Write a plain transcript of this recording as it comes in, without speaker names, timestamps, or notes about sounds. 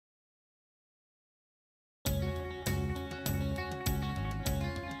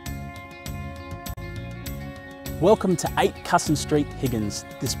Welcome to 8 Cussen Street, Higgins.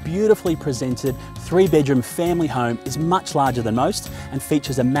 This beautifully presented 3-bedroom family home is much larger than most and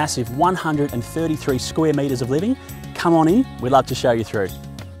features a massive 133 square metres of living. Come on in, we'd love to show you through.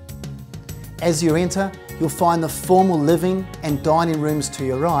 As you enter, you'll find the formal living and dining rooms to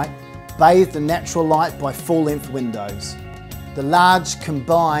your right, bathed in natural light by full-length windows. The large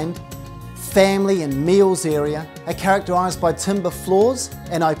combined family and meals area are characterised by timber floors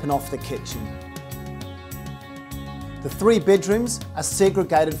and open off the kitchen. The 3 bedrooms are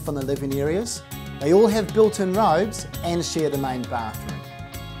segregated from the living areas. They all have built-in robes and share the main bathroom.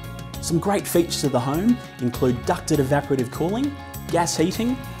 Some great features of the home include ducted evaporative cooling, gas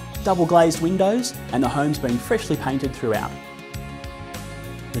heating, double glazed windows, and the home's been freshly painted throughout.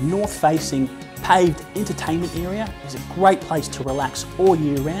 The north-facing paved entertainment area is a great place to relax all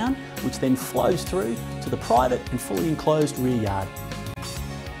year round, which then flows through to the private and fully enclosed rear yard.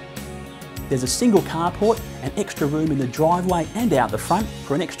 There's a single carport and extra room in the driveway and out the front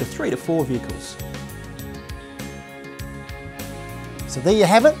for an extra 3 to 4 vehicles. So there you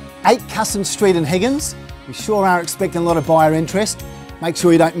have it, 8 Cussen Street in Higgins. We sure are expecting a lot of buyer interest. Make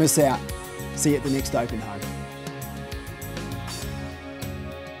sure you don't miss out. See you at the next open home.